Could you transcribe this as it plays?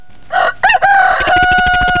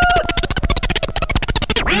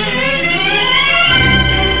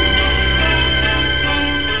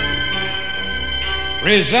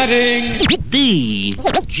Presenting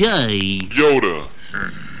DJ YODA.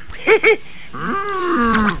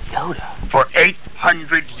 YODA. For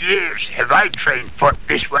 800 years have I trained for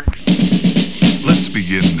this one. Let's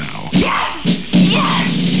begin now. Yes!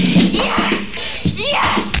 Yes! Yes!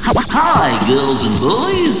 Yes! Hi, girls and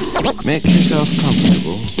boys. Make yourself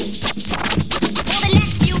comfortable.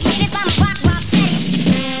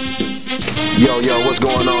 Yo, what's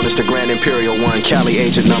going on? It's the Grand Imperial One, Cali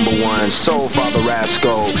Agent #1, Soul Father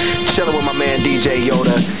Rascal, chilling with my man DJ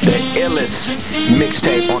YODA, the illest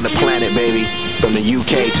mixtape on the planet, baby, from the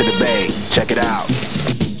UK to the Bay. Check it out.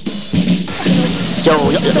 Yo,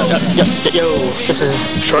 this is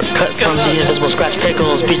Shortcut from the Invisible Scratch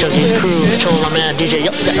Pickles, Beach Junkies crew, chilling with my man DJ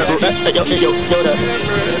YODA,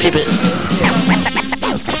 peep it.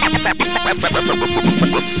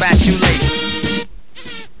 Fast shoelace.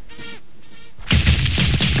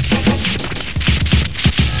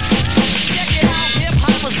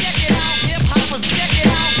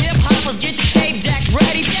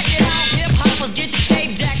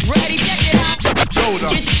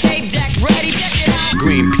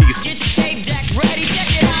 GREENPEACE.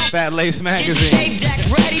 FATLACE Magazine.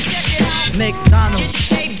 McDonald's.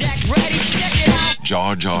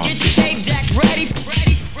 Jar Jar.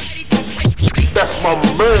 That's my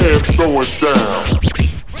man going down.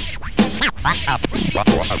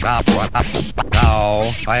 Now,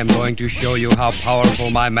 I am going to show you how powerful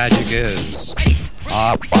my magic is.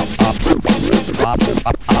 I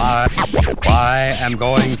am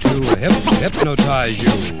going to hypnotize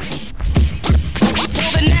you.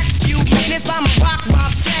 For the next few minutes, I'm a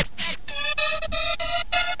rock step.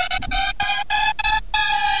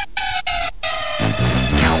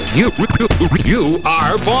 You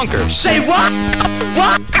are bonkers. Say what?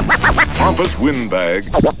 What? Pompous windbag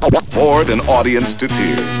poured an audience to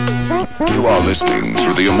tears. You are listening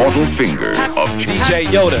through the immortal finger of DJ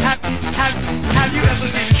YODA. Have you ever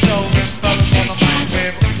been so fellas on the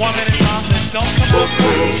microwave? 1 minute long, then don't come up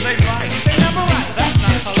with they write. They never write. That's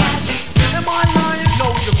not polite. Am I lying? No,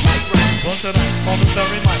 you're quite right. Well, tonight, on the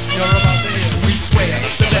story mic, you're about to hear. We swear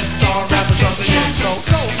the best star rappers of the year. So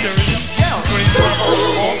cheerio, yell, scream, bravo.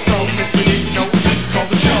 Also, if you didn't know, this is called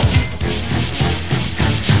the show.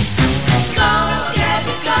 Go, get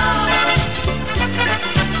go.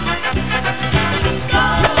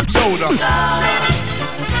 YODA.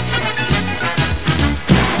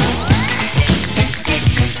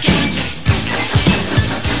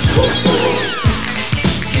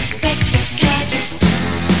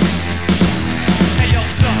 Hey, yo,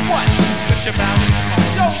 Duck, what? Put your balance on.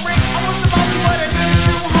 Yo, Rick, I was about to wear that new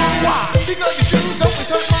shoe home. Why? Because your shoes always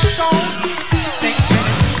hurt my toes. 6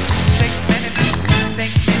 minutes.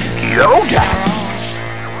 YODA.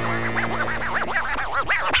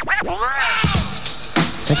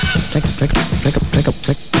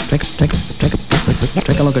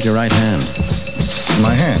 Take a look at your right hand.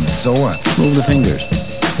 My hand, so what? Move the fingers.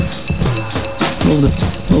 Move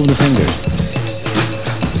the fingers.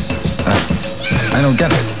 I don't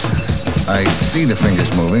get it. I see the fingers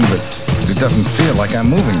moving, but it doesn't feel like I'm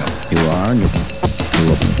moving them. You are and you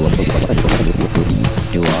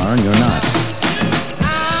are and you're not.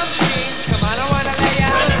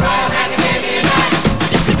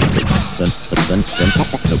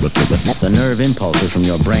 The nerve impulses from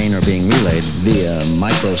your brain are being relayed via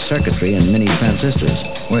microcircuitry and mini transistors.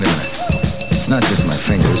 Wait a minute. It's not just my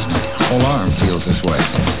fingers. My whole arm feels this way.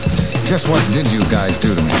 Just what did you guys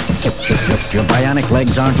do to me? Your bionic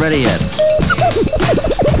legs aren't ready yet.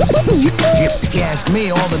 If you ask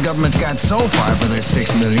me, all the government's got so far for their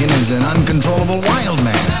 6 million is an uncontrollable wild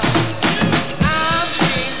man.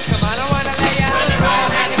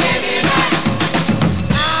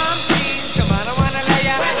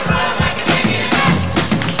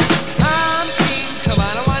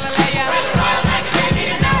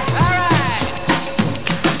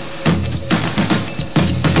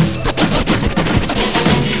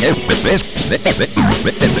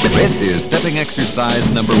 This is stepping exercise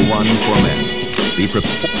 #1 for men. Be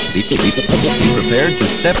prepared to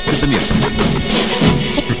step to the music.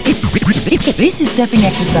 This is stepping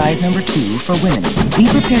exercise #2 for women. Be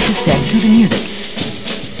prepared to step to the music.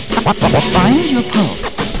 Find your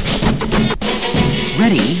pulse.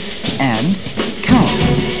 Ready and count.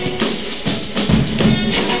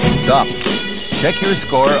 Stop. Check your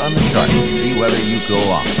score on the chart to see whether you go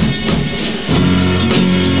off.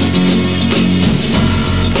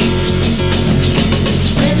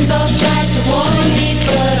 All tried to warn me,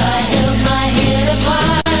 but I held my head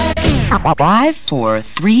apart. 5, 4,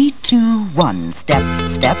 3, 2, 1. Step,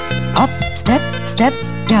 step, up, step, step,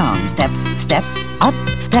 down. Step, step, up,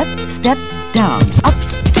 step, step, down. Up,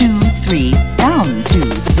 2, 3. 3, down 2,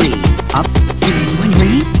 3, up 2,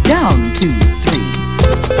 3, down 2, 3.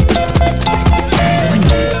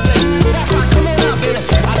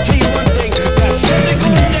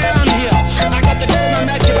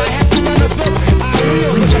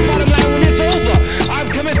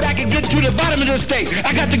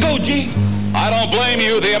 I got to go, G. I don't blame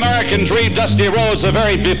you. The Americans read Dusty Rhodes a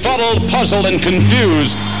very befuddled, puzzled, and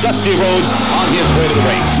confused Dusty Rhodes on his way to the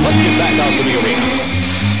ring. Let's get back out to the arena.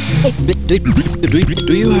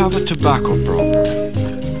 Do you have a tobacco problem?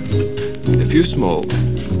 If you smoke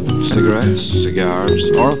cigarettes, cigars,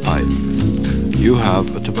 or a pipe, you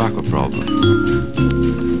have a tobacco problem.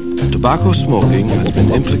 Tobacco smoking has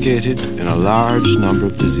been implicated in a large number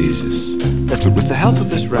of diseases. With the help of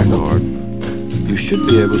this record, you should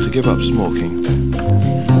be able to give up smoking,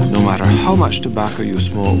 no matter how much tobacco you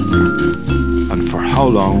smoke and for how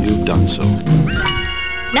long you've done so.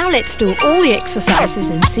 Now let's do all the exercises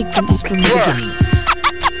in sequence from the beginning.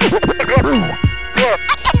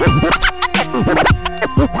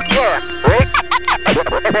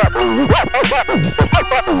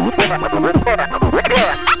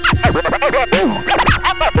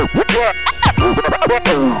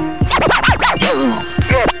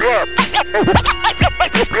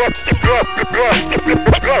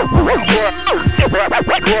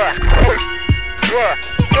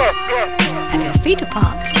 Have your feet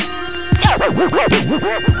apart.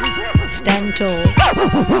 Stand tall.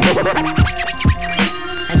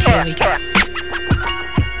 And here we go.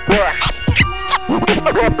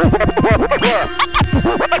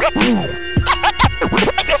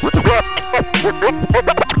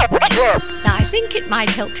 Now I think it might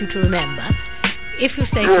help you to remember if you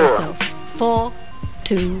say to yourself 4,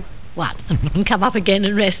 2, 1 and come up again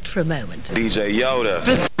and rest for a moment. DJ Yoda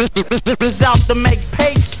is out to make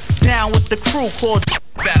pace. Down with the crew called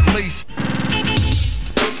FATLACE.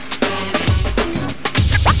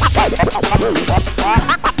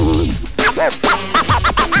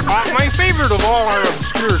 My favorite of all our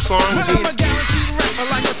obscure songs. I'm a guaranteed rapper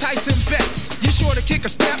like a Tyson Betts. You sure to kick a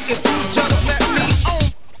step if you just let me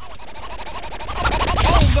own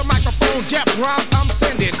the microphone. Death rhymes I'm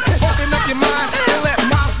sending. Open up your mind and let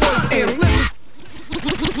my voice in.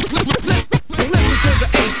 Listen to the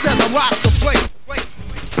ace as I rock the plate.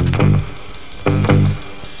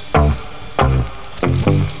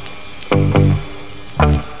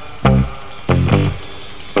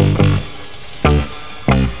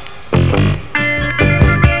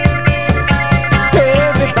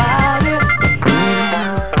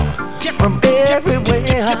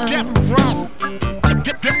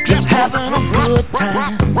 Just having a good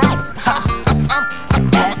time.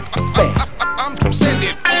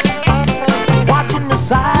 Watching the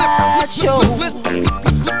sideshow.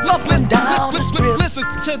 Up and down the strip. Listen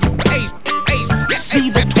to the ace. See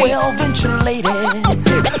the 12-inch lady. With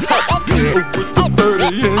the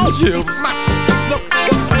 30-inch hips.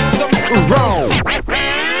 Wrong.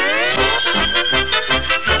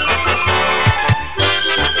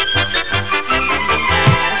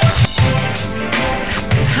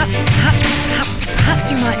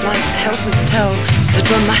 You might like to help us tell the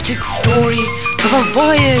dramatic story of a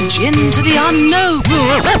voyage into the unknown.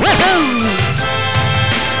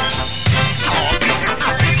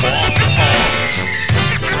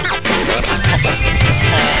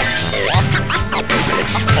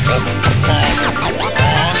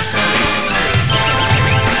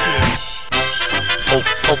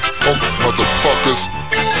 Motherfuckers.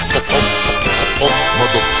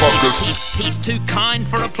 He's too kind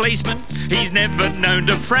for a policeman. He's never known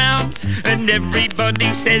to frown, and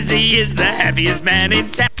everybody says he is the happiest man in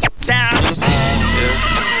town.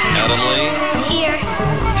 Adam Lee. Here.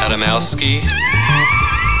 Adamowski.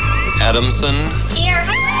 Adamson. Here.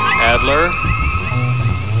 Adler.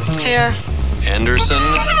 Here. Anderson.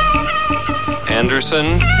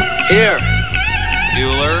 Anderson. Here.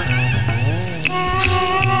 Bueller.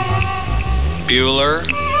 Bueller.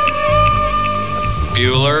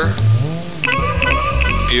 Bueller.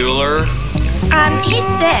 Bueller. He's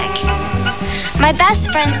sick. My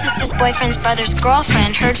best friend's sister's boyfriend's brother's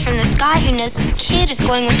girlfriend heard from this guy who knows this kid is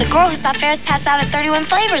going with the girl who saw Ferris pass out at 31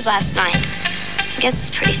 Flavors last night. I guess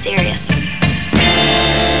it's pretty serious.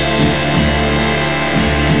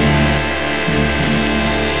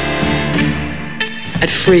 I'd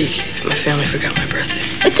freak if my family forgot my birthday.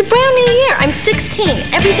 It's a brand new year. I'm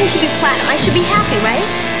 16. Everything should be platinum. I should be happy, right?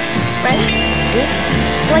 Right? Yeah.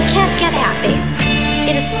 Well, I can't get happy.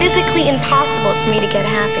 It is physically impossible for me to get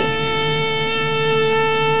happy.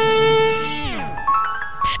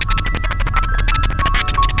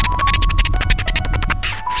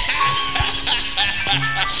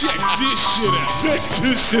 Check this shit out. Check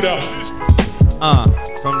this shit out.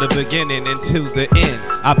 From the beginning into the end,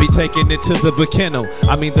 I'll be taking it to the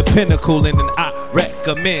the pinnacle, and then I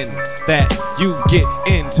recommend that you get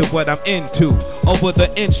into what I'm into. Over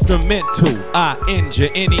the instrumental, I injure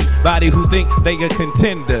anybody who think they a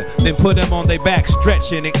contender, then put them on their back,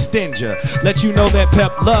 stretch and extend ya. Let you know that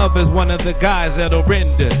Pep Love is one of the guys that'll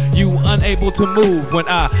render you unable to move when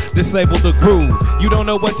I disable the groove. You don't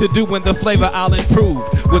know what to do when the flavor I'll improve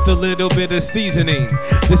with a little bit of seasoning.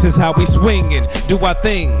 This is how we swing and do our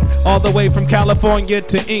thing, all the way from California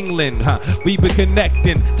to England. We be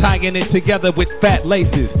connecting, tying it together with fat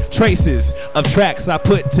laces, traces of tracks I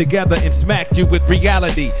put together and smacked you with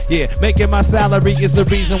reality. Yeah, making my salary is the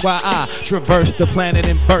reason why I traverse the planet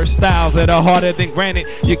and burst styles that are harder than granite.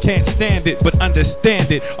 You can't stand it, but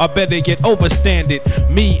understand it, or better yet, overstand it.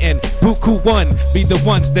 Me and Buku One be the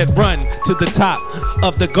ones that run to the top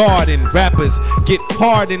of the garden. Rappers get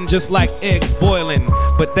hardened just like eggs boiling,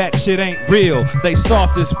 but that shit ain't real. They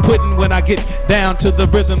soft as pudding. When I get down to the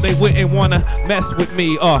rhythm, they wouldn't wanna mess with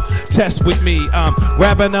me or test with me. I'm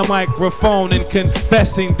grabbing a microphone and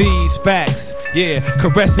confessing these facts. Yeah,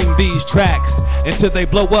 caressing these tracks until they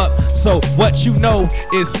blow up. So what you know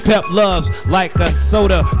is Pep Love's like a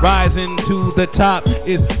soda. Rising to the top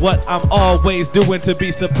is what I'm always doing to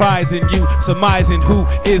be surprising you, surmising who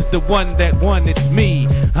is the one that won. It's me.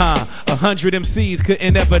 100 MCs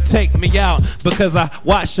couldn't ever take me out because I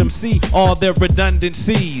watch them see all their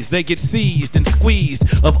redundancies. They get seized and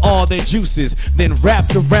squeezed of all their juices, then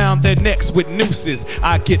wrapped around their necks with nooses.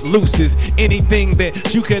 I get loose as anything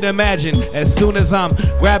that you could imagine. As soon as I'm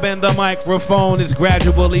grabbing the microphone, it's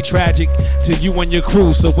gradually tragic to you and your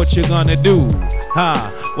crew. So what you gonna do?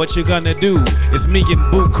 What you gonna do? It's me and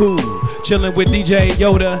Buku chilling with DJ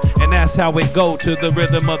Yoda, and that's how it go to the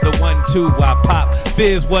rhythm of the 1-2. I pop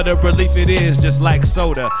fizz, what a relief it is, just like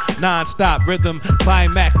soda. Non-stop rhythm,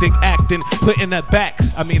 climactic acting, putting the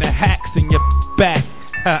hacks in your back.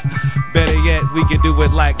 Better yet, we can do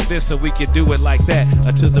it like this, or we can do it like that,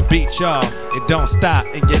 or to the beat, y'all. It don't stop,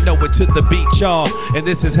 and you know it to the beat, y'all. And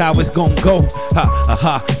this is how it's gonna go.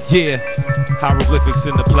 Yeah. Hieroglyphics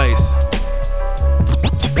in the place.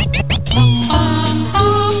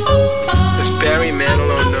 Does Barry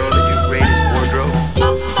Manilow know that you raid his wardrobe?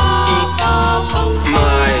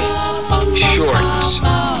 My shorts.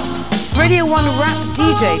 Radio 1 rap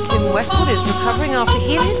DJ Tim Westwood is recovering after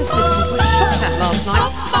he and his assistant were shot at last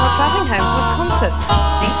night while travelling home from a concert.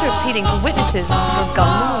 Police are appealing for witnesses after a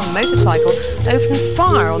gunman on a motorcycle opened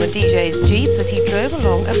fire on the DJ's Jeep as he drove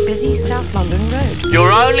along a busy South London road.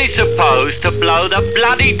 You're only supposed to blow the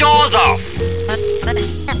bloody doors off. But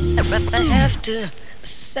I have to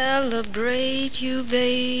celebrate you,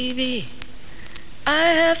 baby. I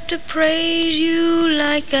have to praise you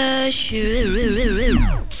like I should.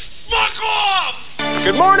 Fuck off!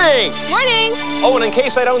 Good morning! Morning! Oh, and in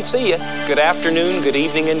case I don't see you, good afternoon, good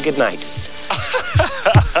evening, and good night.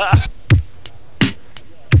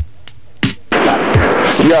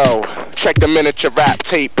 Yo, check the miniature rap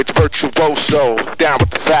tape, it's Virtuoso, down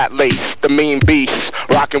with the fat lace, the mean beast,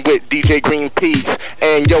 rockin' with DJ GREENPEACE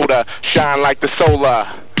and Yoda, shine like the solar.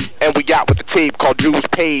 And we out with the tape called Dues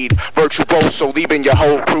Paid, Virtuoso, leaving your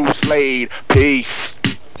whole crew slayed. Peace.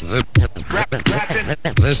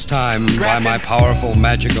 This time, by my powerful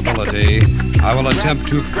magic ability, I will attempt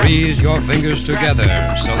to freeze your fingers together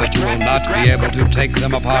so that you will not be able to take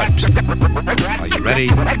them apart. Are you ready?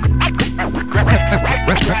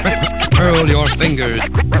 Curl your fingers.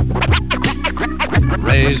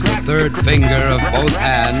 Raise the third finger of both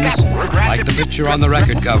hands, like the picture on the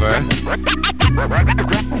record cover.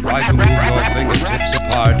 Try to move your fingertips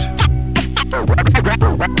apart.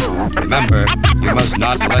 Remember, you must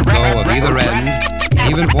not let go of either end,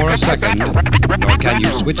 even for a second, nor can you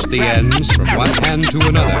switch the ends from one hand to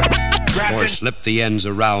another, or slip the ends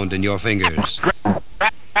around in your fingers.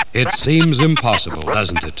 It seems impossible,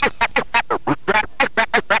 doesn't it?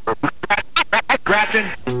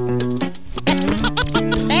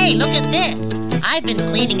 Hey, look at this. I've been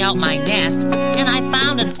cleaning out my nest, and I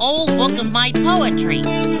found an old book of my poetry.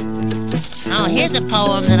 Oh, here's a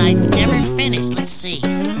poem that I've never finished. Let's see.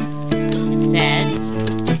 It says,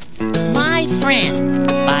 My Friend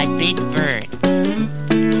by Big Bird.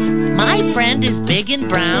 My friend is big and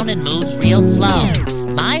brown and moves real slow.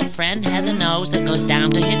 My friend has a nose that goes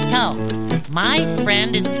down to his toe. My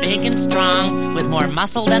friend is big and strong with more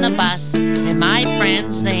muscle than a bus. And my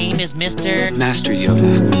friend's name is Mr. Master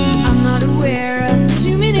Yoda. I'm not aware of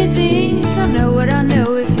too many things. I know what I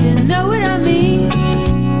know if you know what I mean.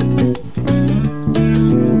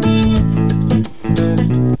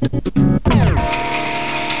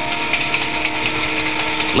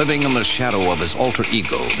 living in the shadow of his alter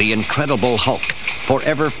ego, the Incredible Hulk.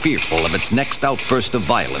 Forever fearful of its next outburst of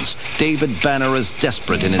violence, David Banner is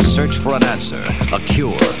desperate in his search for an answer, a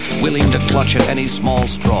cure, willing to clutch at any small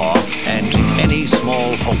straw and any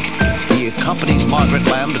small hope. He accompanies Margaret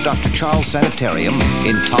Lamb to Dr. Charles Sanitarium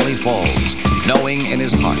in Tolly Falls, knowing in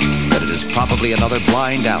his heart that it is probably another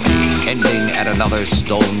blind alley ending at another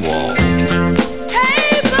stone wall.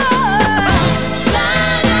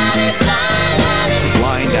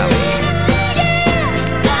 Blind alley.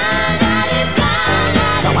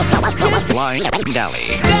 Blind alley.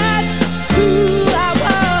 That's who I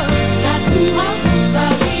was. That's who I was.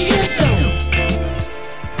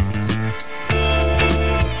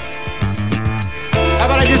 How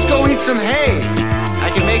about I just go eat some hay? I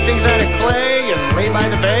can make things out of clay and lay by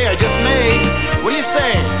the bay I just made. What do you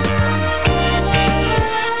say?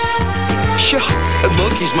 Yeah, a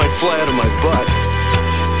monkey's might fly out of my butt.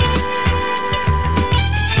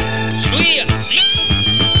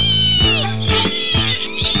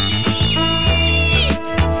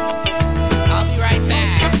 I'll be right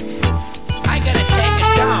back. I gotta take a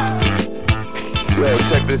dump. Yo,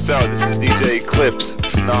 check this out. This is DJ Eclipse,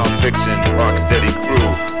 Non-Fiction, Rocksteady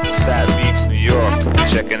Crew, Fat Beats, New York. We're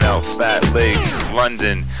checking out FATLACE,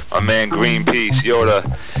 London, my man Greenpeace, Yoda,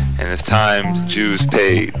 and it's time Jews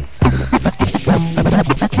paid.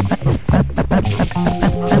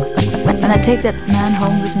 When I take that man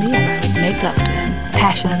home with me, I make love to him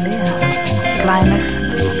passionately, climax,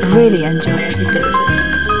 and really enjoy every bit of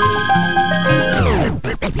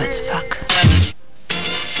it. Let's fuck.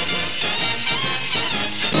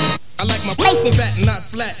 I like my places fat, not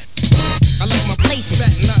flat. I like my places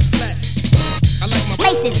fat, not flat. I like my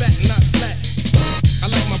places fat, not flat. I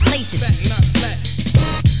like my places fat, not flat.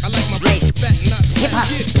 I like my places fat, not flat. Hip hop.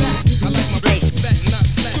 I like my places fat, not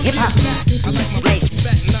flat. Hip hop. I like my places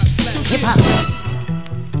fat, not flat. Hip hop.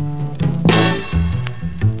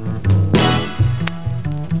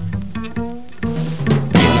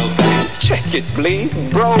 Check it, please.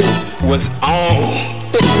 Bro was on.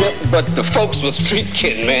 But the folks was street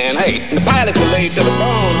kidding, man. Hey, the pilots were laid to the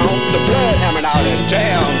bone, home. The blood hammering out in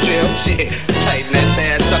town, Jim. Shit. Tighten that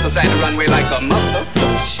sad sucker side the runway like a mother.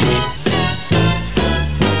 Shit.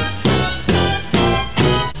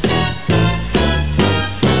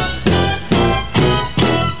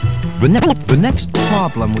 The next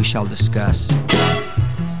problem we shall discuss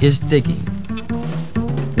is digging.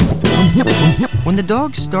 When the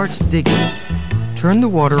dog starts digging, turn the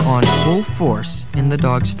water on full force in the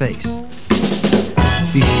dog's face.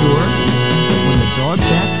 Be sure that when the dog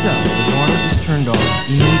backs up, the water is turned off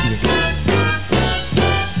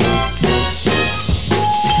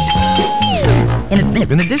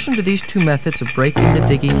immediately. In addition to these two methods of breaking the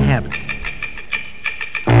digging habit,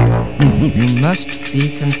 you must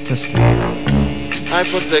be consistent. I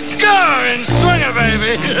put the car in swinger,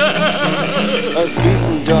 baby! I've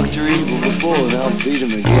beaten Dr. Evil before, and I'll beat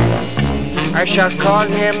him again. I shall call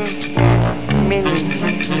him Minnie. If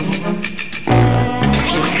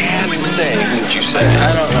you had to say, who would you say?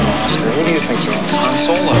 I don't know, Oscar. Who do you think you are? Han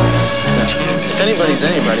Solo? If anybody's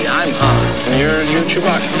anybody, I'm Han. And you're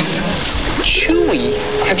Chewbacca. Chewie,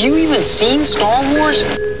 have you even seen Star Wars?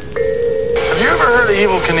 Have you ever heard of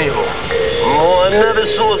Evel Knievel? Oh, I never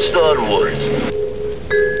saw Star Wars.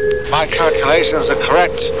 My calculations are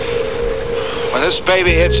correct. When this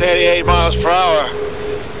baby hits 88 miles per hour,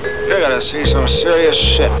 you're gonna see some serious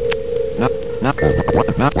shit. Now,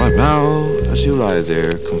 as you lie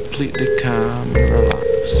there, completely calm and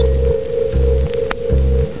relaxed,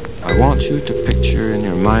 I want you to picture in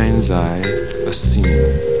your mind's eye a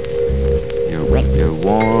scene. You're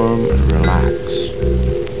warm and relaxed.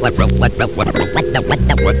 What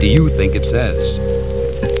do you think it says?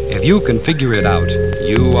 If you can figure it out,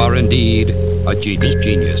 you are indeed a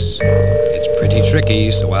genius. It's pretty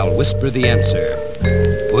tricky, so I'll whisper the answer.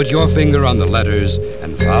 Put your finger on the letters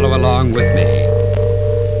and follow along with me.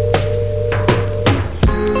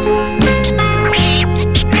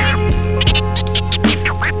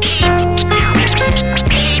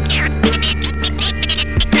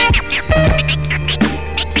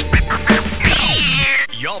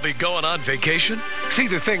 Y'all be going on vacation? See,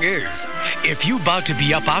 the thing is, if you about to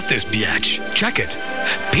be up out this biatch, check it.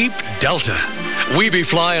 Peep Delta. We be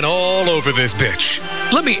flying all over this bitch.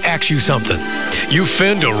 Let me ask you something. You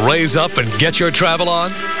finna raise up and get your travel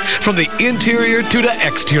on? From the interior to the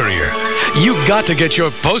exterior. You got to get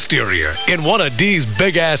your posterior in one of these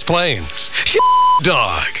big-ass planes.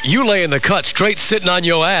 Dog, you lay in the cut straight sitting on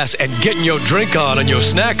your ass and getting your drink on and your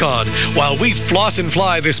snack on while we floss and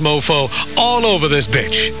fly this mofo all over this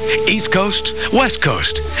bitch. East Coast, West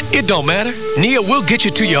Coast, it don't matter. Nia will get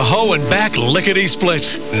you to your hoe and back lickety-split.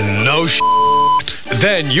 No shit.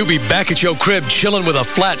 Then you be back at your crib chilling with a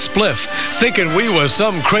flat spliff, thinking we was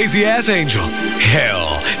some crazy-ass angel.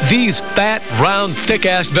 Hell, these fat, round,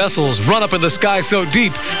 thick-ass vessels run up in the sky so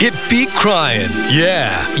deep, it be crying.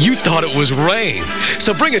 Yeah, you thought it was rain.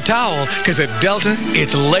 So bring a towel, because at Delta,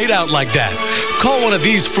 it's laid out like that. Call one of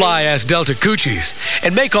these fly-ass Delta coochies,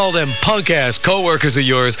 and make all them punk-ass co-workers of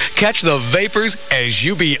yours catch the vapors as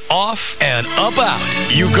you be off and up out.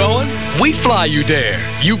 You going? We fly you there.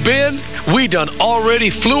 You been? We done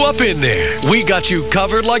already flew up in there. We got you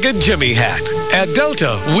covered like a Jimmy hat. At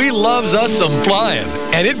Delta, we loves us some flying,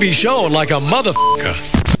 and it be showing like a motherfucker.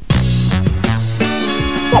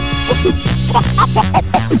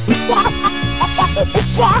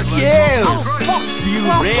 Fuck you! Oh, fuck you,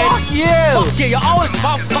 Red. Fuck you! Fuck you! You're always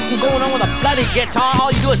fucking going on with a bloody guitar.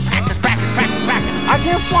 All you do is practice. I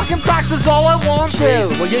can't fucking practice all I want to.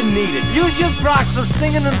 Jeez, well, you need it. You just practice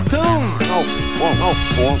singing in tune.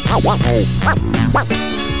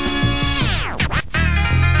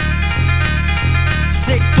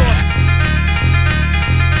 Sick thought.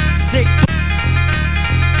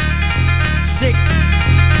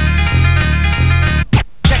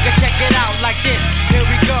 Check it out like this. Here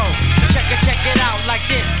we go. Check it out like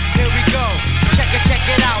this. Here we go. Check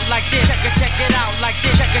it out like this. Check it out like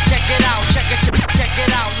this. Check it out. Check it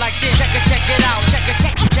out like this. Check it out. Check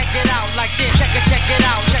it out like this. Check it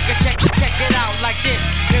out. Check it out like this.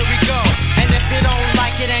 Here we go. And if you don't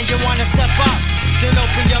like it and you wanna step up, then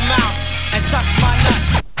open your mouth and suck my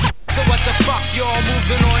nuts. So what the fuck, you all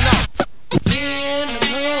moving on up? In the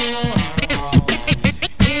moon.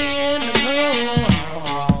 In the moon.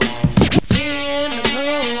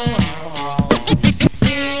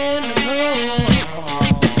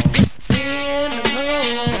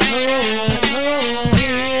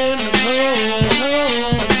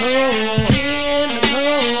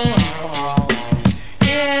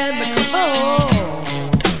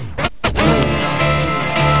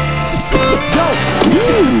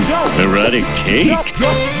 Erotic cake?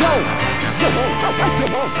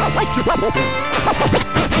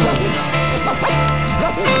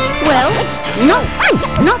 Well,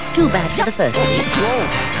 not too bad for the first week.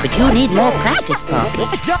 But you need more practice, Poppy.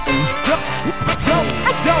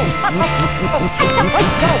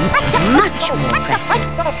 Much more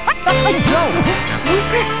practice. More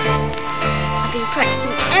practice? I've been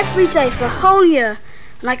practicing every day for a whole year,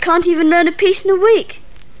 and I can't even learn a piece in a week.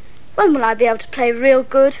 When will I be able to play real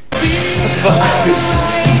good?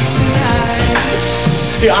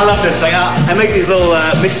 Yeah, I love this thing. I make these little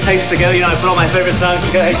mixtapes together. You know, I put all my favorite songs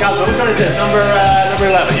together. Hey, Charles, which one is this? Number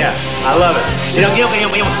 11. Yeah, I love it. You know,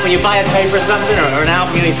 when you buy a tape or something or an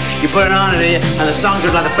album, you put it on and the songs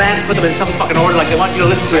are like the fans put them in some fucking order, like they want you to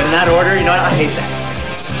listen to it in that order. You know, I hate that.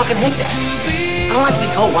 I fucking hate that. I don't like to be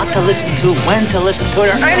told what to listen to, when to listen to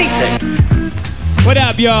it, or anything. What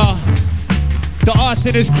up, y'all? The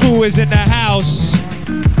Arsonist crew is in the house.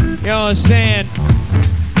 You know what I'm saying?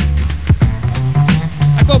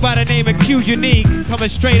 I go by the name of Q Unique, coming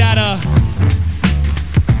straight out of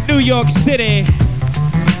New York City.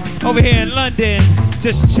 Over here in London,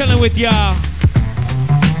 just chilling with y'all.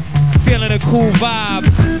 Feeling a cool vibe.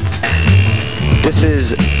 This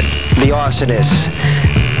is the Arsonist.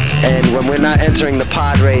 And when we're not entering the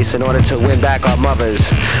pod race in order to win back our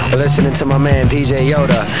mothers, we're listening to my man DJ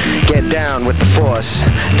Yoda get down with the force.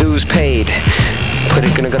 Dues paid.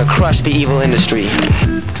 Gonna crush the evil industry.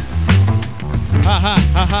 Ha ha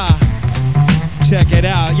ha ha. Check it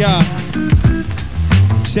out, y'all.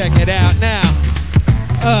 Check it out now.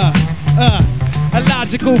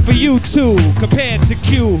 Illogical for you too, compared to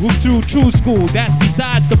Q, who threw true school. That's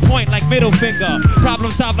besides the point, like middle finger.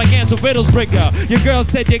 Problem solved like answer riddles bringer. Your girl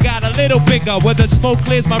said you got a little bigger. Where the smoke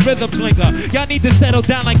clears, my rhythms linger. Y'all need to settle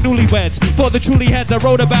down like newlyweds. For the truly heads I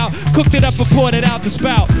wrote about, cooked it up and poured it out the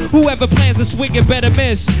spout. Whoever plans to swing it better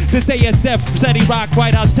miss. This ASF, SETI Rock,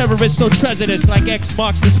 White House terrorists, so treasure this. Like X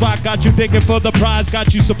marks the spot, got you digging for the prize,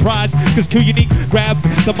 got you surprised. Cause Q Unique grabbed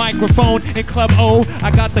the microphone in Club O.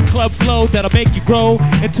 I got the club flow that'll make you could grow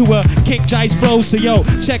into a King Jice flow. So yo,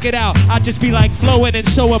 check it out. I just be like flowing and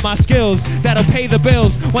showing my skills that'll pay the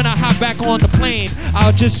bills. When I hop back on the plane,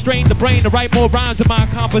 I'll just strain the brain to write more rhymes in my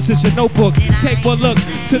composition notebook. Take one look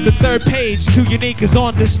to the third page. Q Unique is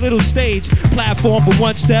on this little stage platform with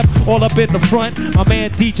one step all up in the front. My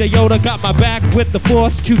man DJ Yoda got my back with the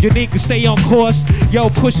force. Q Unique to stay on course. Yo,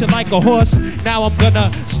 pushing like a horse. Now I'm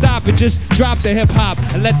gonna stop and just drop the hip hop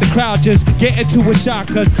and let the crowd just get into a shock.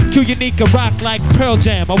 Cause Q Unique can rock like Pearl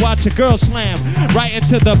Jam. I watch a girl slam right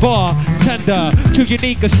into the bar tender. Q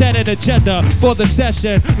Unique set an agenda for the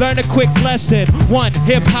session. Learn a quick lesson. 1,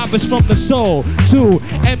 hip hop is from the soul. 2,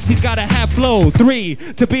 MC's gotta have flow. 3,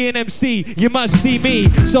 to be an MC you must see me.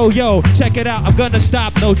 So yo, check it out. I'm gonna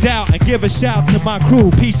stop, no doubt, and give a shout to my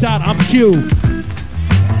crew. Peace out, I'm Q.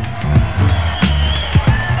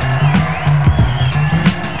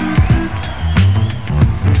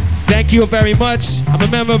 Thank you very much. I'm a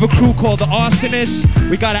member of a crew called The Arsonists.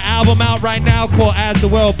 We got an album out right now called As the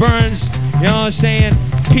World Burns. You know what I'm saying?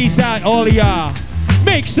 Peace out, all of y'all.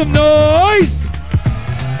 Make some noise!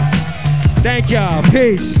 Thank y'all.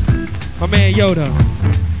 Peace. My man Yoda.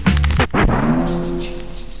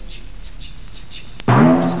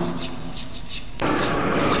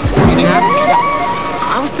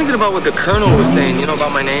 I was thinking about what the Colonel was saying, you know,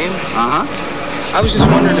 about my name. I was just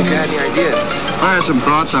wondering if you had any ideas. I had some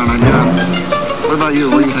thoughts on it, yeah. What about you?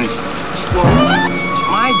 What do you think? Well,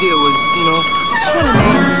 my idea was, you know, I just want a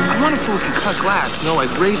name. I want it so we can cut glass, you know, like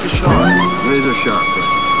razor sharp. Razor sharp, right?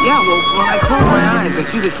 Yeah, well, when I close my eyes, I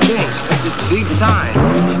see this thing. It's like this big sign.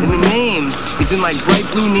 And the name is in like bright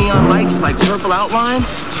blue neon lights with like purple outline.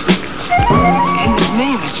 And the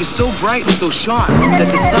name is just so bright and so sharp that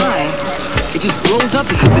the sign, it just blows up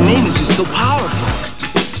because the name is just so powerful.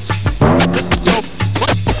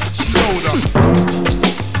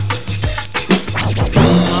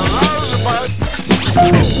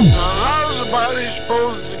 How's somebody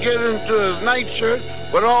supposed to get into his nightshirt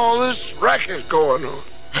with all this racket going on?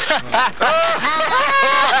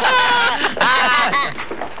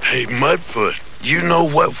 Hey, Mudfoot, you know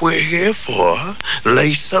what we're here for.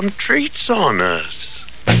 Lay some treats on us.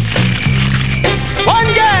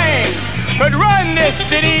 One gang could run this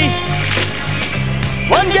city.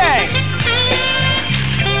 One gang.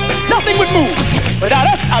 Nothing would move without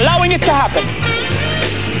us allowing it to happen.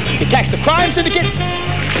 We tax the crime syndicates,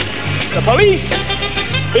 the police,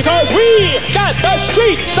 because we got the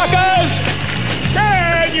streets, suckers.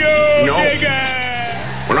 Can you dig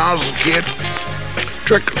it? When I was a kid,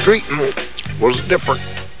 trick-or-treating was different.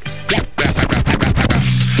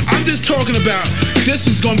 I'm just talking about this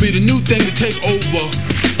is going to be the new thing to take over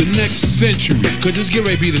the next century, because it's getting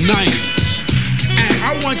ready to be the 90s. And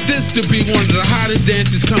I want this to be one of the hottest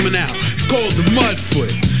dances coming out. It's called the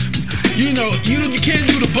Mudfoot. You know, you can't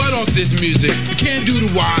do the butt off this music. You can't do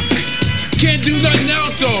the wop. Can't do nothing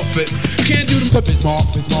else off it. Can't do the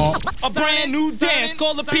A brand new dance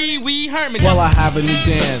called the Pee Wee Herman. Well, I have a new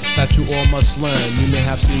dance that you all must learn. You may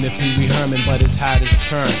have seen the Pee Wee Herman, but it's had its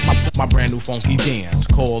turn. My brand new funky dance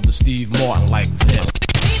called the Steve Martin, like this.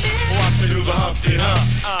 I do the Humpty Hump.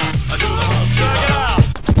 I do the Humpty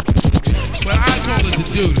Hump. But I call it the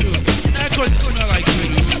doo-doo. Not because it smell like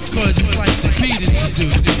doo-doo, because it's like the beat is the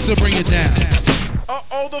doo-doo. So bring it down.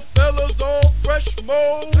 Uh-oh, the fellas on fresh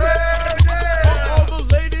mode. Uh-oh, the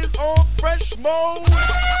ladies on fresh mode.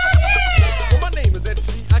 Well, my name is Eddie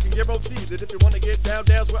C. I can get both G's. And if you want to get down,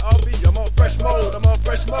 that's where I'll be. I'm on fresh mode. I'm on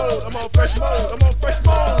fresh mode. I'm on fresh mode. I'm on fresh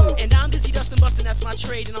mode. And I'm busy dusting busting, that's my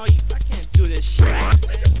trade. And all you, I can't do this shit.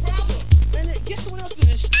 What's your problem? Man, get someone else to do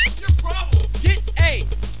this shit. What's your problem? Hey,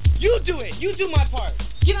 you do it. You do my part.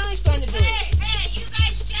 Get Einstein to do it. Hey, you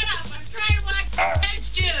guys shut up. I'm trying to watch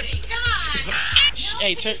Judge Judy. Come on.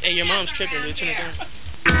 Hey, your mom's tripping, dude. Turn it down.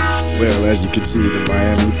 Well, as you can see, the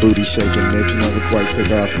Miami booty shaking mix never quite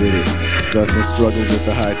took off with it. Dustin struggled with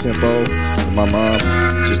the high tempo, and my mom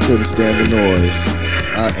just couldn't stand the noise.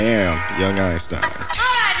 I am Young Einstein. All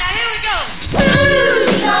right, now here we go.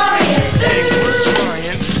 Who's glorious? Eggs was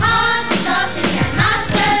frying. Hot sausage and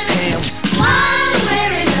mustard. Ham. While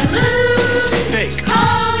we're in the mood. Steak.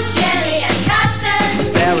 Cold jelly and custard.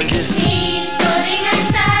 Asparagus. Cheese, pudding, and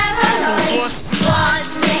salad. Sauce. What's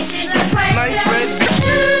next is the question. Nice red beef.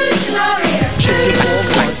 Who's glorious? Chicken for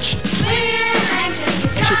lunch. We're anxious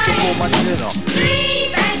to Chicken for my dinner.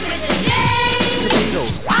 3 banquets a day.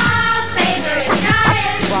 Potatoes. Our favorite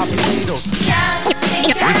diet. Fried potatoes. Just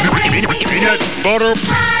think Peanut butter.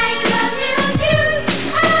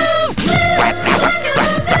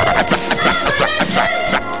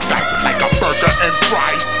 Like a burger and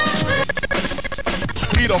fries.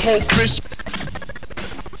 Eat a whole fish,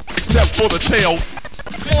 except for the tail.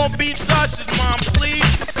 More beef sausage, Mom, please.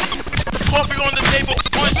 Coffee on the table,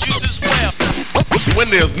 orange juice as well. When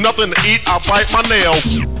there's nothing to eat, I bite my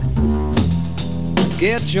nails.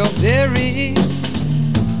 Get your berry,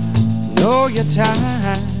 know your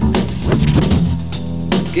time.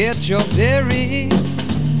 Get your berry,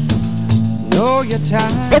 know your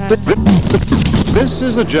time. This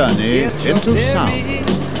is a journey into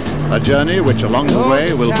sound. A journey which along the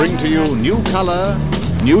way will bring to you new color,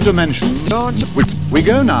 new dimension. We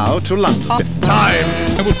go now to London. Time.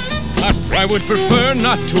 I would prefer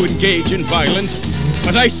not to engage in violence,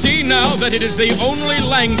 but I see now that it is the only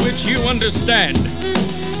language you understand.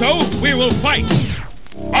 So we will fight.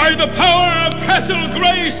 By the power of Castle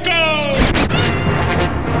Grayskull!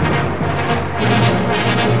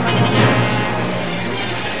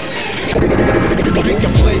 Make a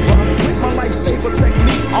flavor with my lifesaver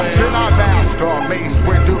technique. Until I bound, strong mace,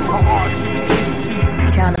 we're too hard.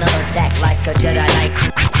 Counter attack like a Jedi Knight.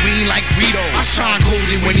 Green like Greedo. I shine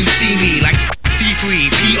golden when you see me like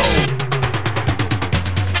C3PO.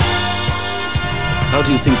 How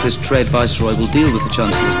do you think this trade viceroy will deal with the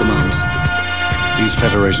Chancellor's commands? These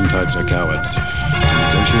Federation types are cowards.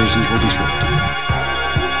 Negotiations will be short.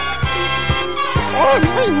 Oh,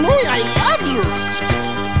 I love you.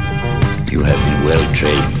 You have been well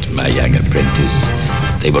trained, my young apprentice.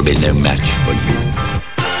 They will be no match for you.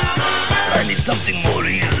 I need something more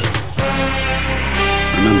real.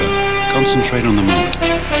 Remember, concentrate on the moment.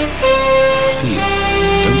 Feel,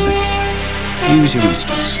 don't think. Use your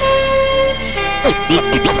instincts.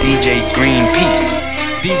 DJ GREENPEACE.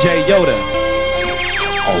 DJ YODA.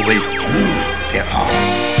 Always there are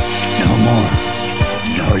no more,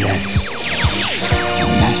 no less. A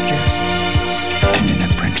master and an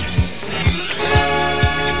apprentice.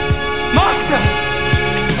 Master!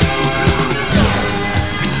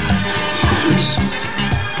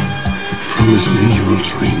 Promise me you will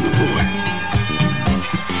train the boy.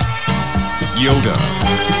 YODA,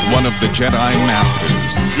 one of the Jedi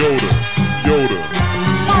Masters. Yoda.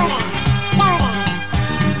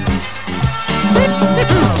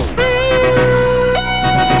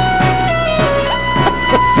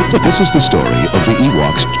 This is the story of the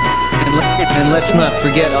Ewoks. And let's not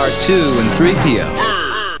forget R2 and 3PO.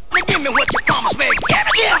 Give me what you promised me.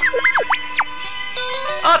 Yeah.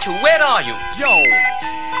 R2, where are you? Yo.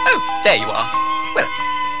 Oh, there you are. Well,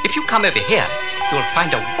 if you come over here, you'll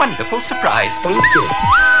find a wonderful surprise. Thank you.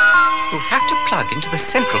 You'll have to plug into the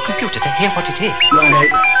central computer to hear what it is.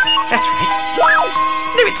 Right. That's right.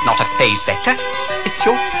 No, it's not a phase vector. It's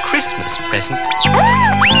your Christmas present.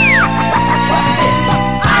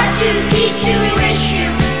 R2-D2, we wish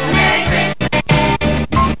you Merry Christmas.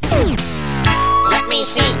 Let me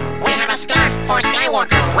see. We have a scarf for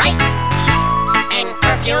Skywalker, right? And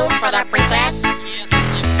perfume for the princess?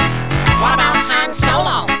 What about Han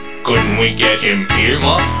Solo? Couldn't we get him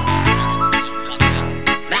earmuffs?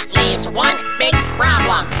 That leaves one big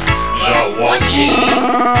problem. The what?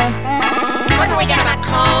 Couldn't we get him a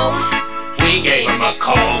comb? We gave him a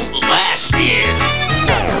comb last year.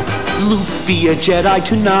 Luke, be a Jedi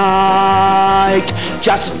tonight.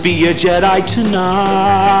 Just be a Jedi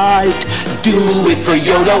tonight. Do it for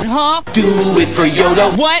Yoda. Huh? Do it for Yoda.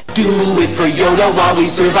 What? Do it for Yoda while we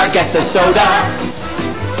serve our guests a soda.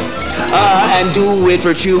 And do it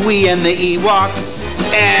for Chewie and the Ewoks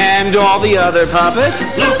and all the other puppets.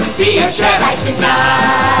 Luke, be a Jedi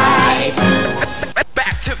tonight.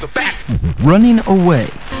 Back to the back. Running away.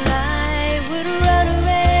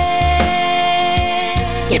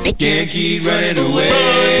 Can't keep running away.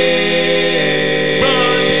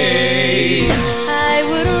 I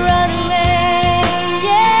would run away,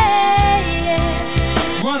 yeah.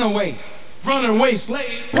 Run away,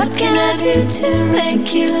 slave. What can I do to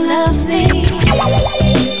make you love me?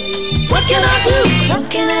 What can I do? What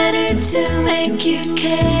can I do to make you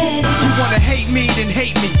care? You wanna hate me, then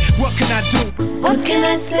hate me. What can I do? What can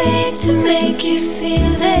I say to make you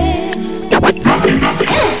feel this?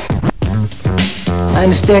 I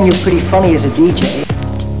understand you're pretty funny as a DJ.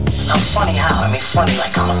 I'm funny how? I mean funny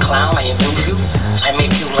like I'm a clown, I amuse you, I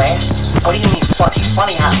make you laugh. What do you mean funny?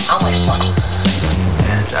 Funny how? How am I funny?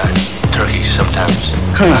 And turkey sometimes.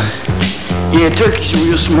 Huh. Yeah, turkey's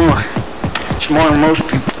real smart. Smarter than most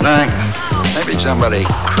people think. Maybe somebody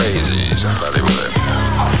crazy, somebody with a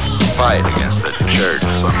fight against the church,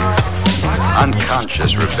 some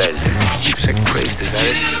unconscious rebellion. Sick priest, is that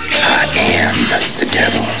it? I am the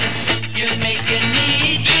devil.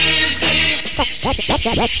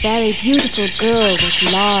 That very beautiful girl with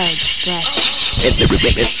large breasts.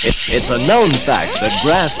 It's a known fact that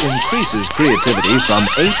grass increases creativity from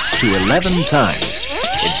 8 to 11 times.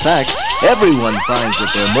 In fact, everyone finds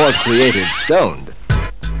that they're more creative stoned.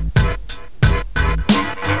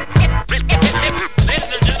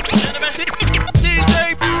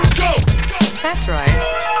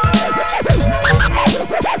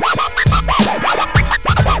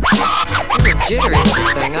 You're a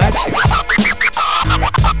jittery thing, aren't you?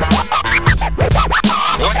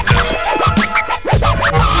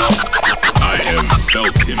 I have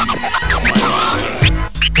felt him, my master.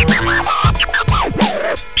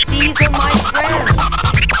 These are my friends.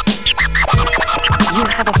 You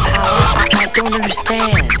have a power I don't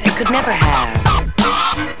understand and could never have.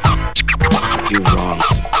 You're wrong.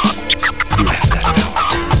 You have that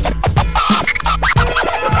power.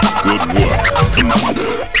 Good work,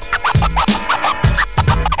 Commander.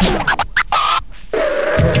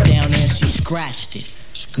 Broke down and she scratched it.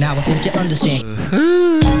 Now I hope you understand.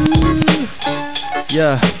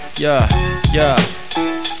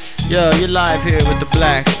 Yeah, you're live here with the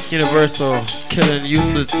Black Universal Killing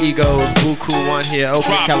Useless Egos Buku One here,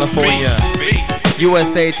 Oakland, California.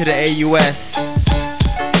 USA to the AUS.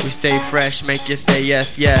 We stay fresh, make you say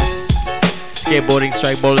yes, yes. Skateboarding,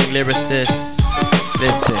 strike bowling, lyricist.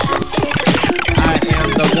 Listen. I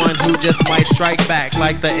am the one who just might strike back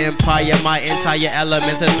like the Empire. My entire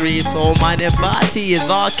elements of three, soul, mind, and body is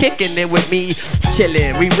all kicking it with me.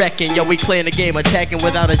 Chillin', we wrecking, yo, we playing the game, attacking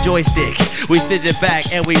without a joystick. We sit it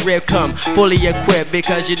back and we rip come fully equipped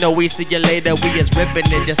because you know we see you later. We is ripping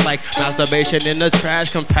it just like masturbation in the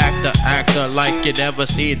trash compactor. Actor like you never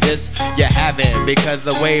seen this, you haven't, because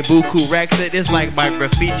the way Buku wrecks it is like my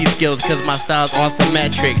graffiti skills, cause my style's all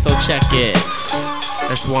symmetric. So check it.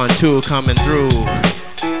 That's 1, 2 coming through.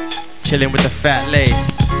 Chilling with the fat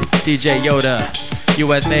lace. DJ Yoda.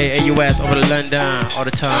 USA, AUS, over to London all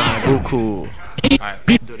the time. Buku. Alright,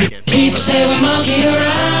 do it again. People say we monkey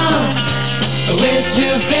around, but we're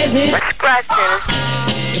too busy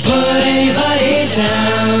to put anybody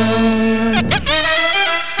down.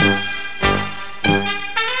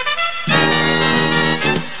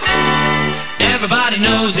 Everybody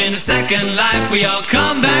knows in a second life we all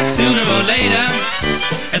come back sooner or later.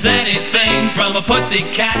 As anything from a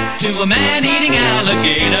pussycat to a man-eating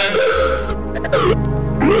alligator.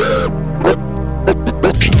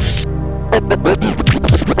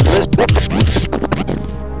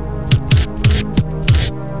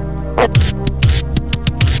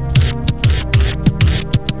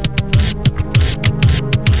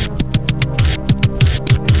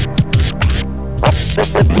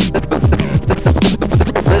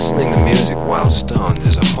 Listening to music while stoned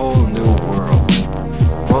is a whole new world.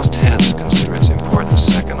 Most heads consider its importance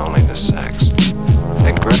second only to sex.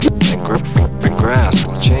 And grass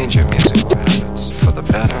will change your music habits for the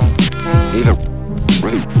better.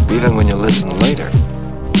 Even when you listen later.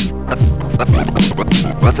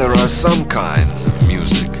 But there are some kinds of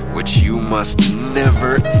music which you must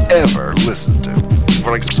never ever listen to.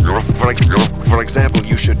 For example,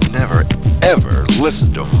 you should never ever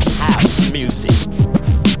listen to house music.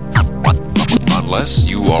 Unless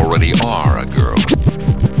you already are a girl.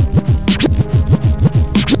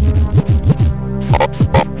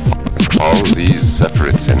 All these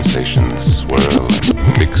separate sensations swirl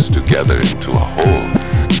and mix together into a whole.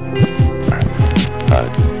 A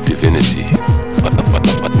divinity.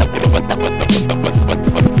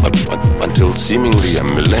 Until seemingly a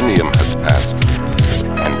millennium has passed,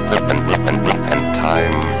 and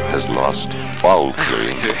time has lost all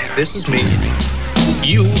clearing. This is me.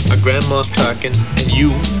 You are Grand Moff Tarkin, and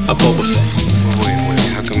you are Boba Fett. Wait,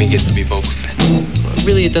 how come he gets to be Boba Fett? Well,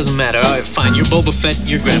 really, it doesn't matter. All right, fine, you're Boba Fett,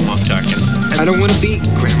 you're Grand Moff Tarkin. I don't want to be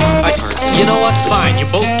Grand Moff Tarkin. You know what? Fine, you're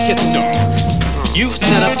both kiss dogs. You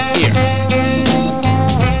set up here.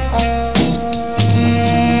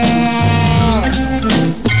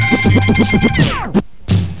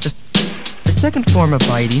 The second form of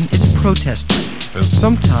biting is protesting.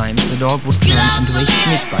 Sometimes the dog will turn into a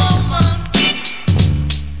snake biter.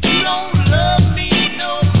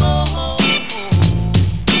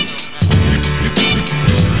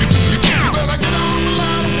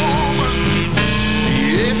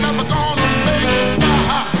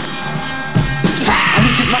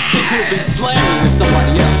 You've been slamming with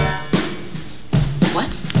somebody else.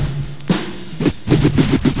 What?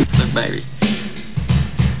 Look, baby.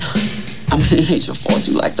 I mean, it ain't your fault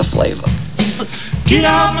you like the flavor. Look, get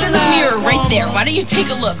off! There's a mirror right there. Why don't you take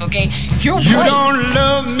a look, okay? You're right. You don't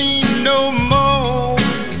love me no more.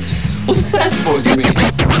 What's that supposed to mean?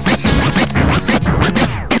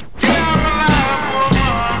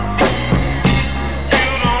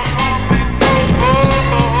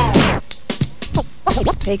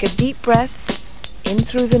 Take a deep breath in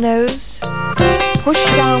through the nose. Push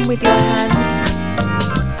down with your hands.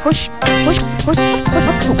 Push, push, push,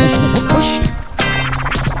 push.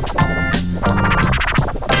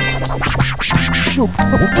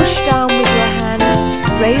 Push down with your hands.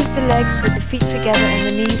 Raise the legs with the feet together and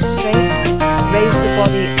the knees straight. Raise the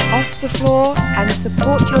body off the floor and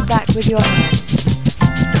support your back with your hands.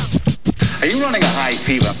 Are you running a high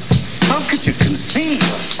fever? How could you conceive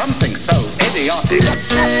of something so idiotic?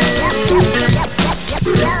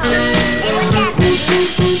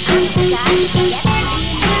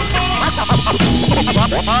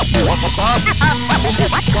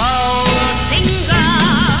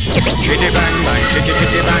 Kitty bang bang, kitty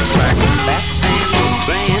kitty bang bang. That's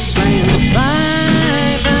swaying, swaying.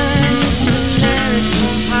 Bye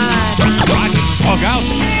bye, Hog out.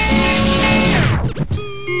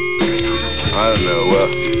 I don't know. Well,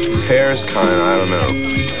 hair's kind of, I don't know,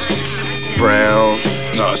 brown.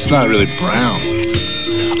 No, it's not really brown.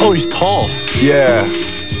 Oh, he's tall. Yeah,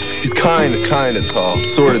 he's kind of tall,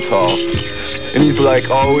 sort of tall, and he's like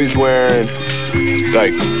always wearing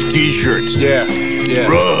like t-shirts. Yeah.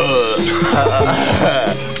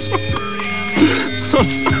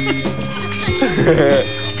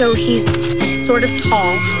 So he's sort of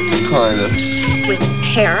tall. Kinda. With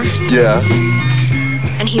hair. Yeah.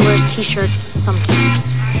 And he wears t-shirts sometimes.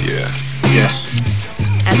 Yeah. Yes.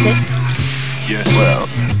 That's it? Yes. Well,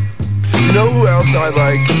 you know who else I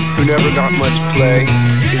like who never got much play?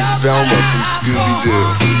 Is Velma from Scooby-Doo.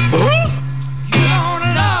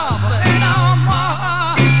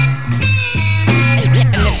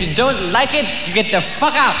 And if you don't like it, you get the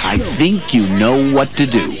fuck out. I think you know what to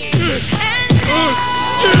do.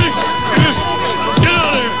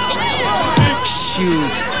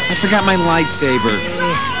 Shoot, I forgot my lightsaber.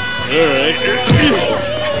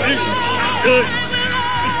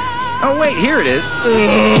 Oh wait, here it is.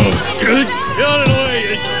 Get out of the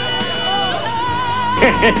way.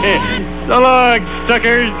 So long,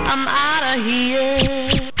 suckers. I'm out of here.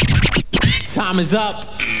 Time is up.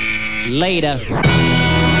 Later.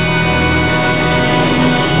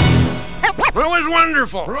 It was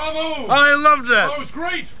wonderful. Bravo! I loved that. Oh, it was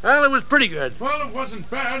great. Well, it was pretty good. Well, it wasn't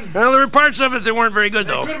bad. Well, there were parts of it that weren't very good,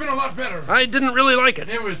 though. It could have been a lot better. I didn't really like it.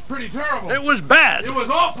 It was pretty terrible. It was bad. It was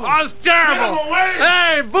awful. It was terrible. Get him away.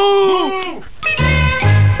 Hey, boo!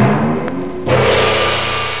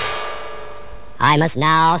 I must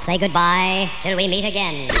now say goodbye till we meet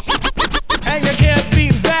again. And you can't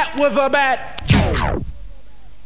beat that with a bat.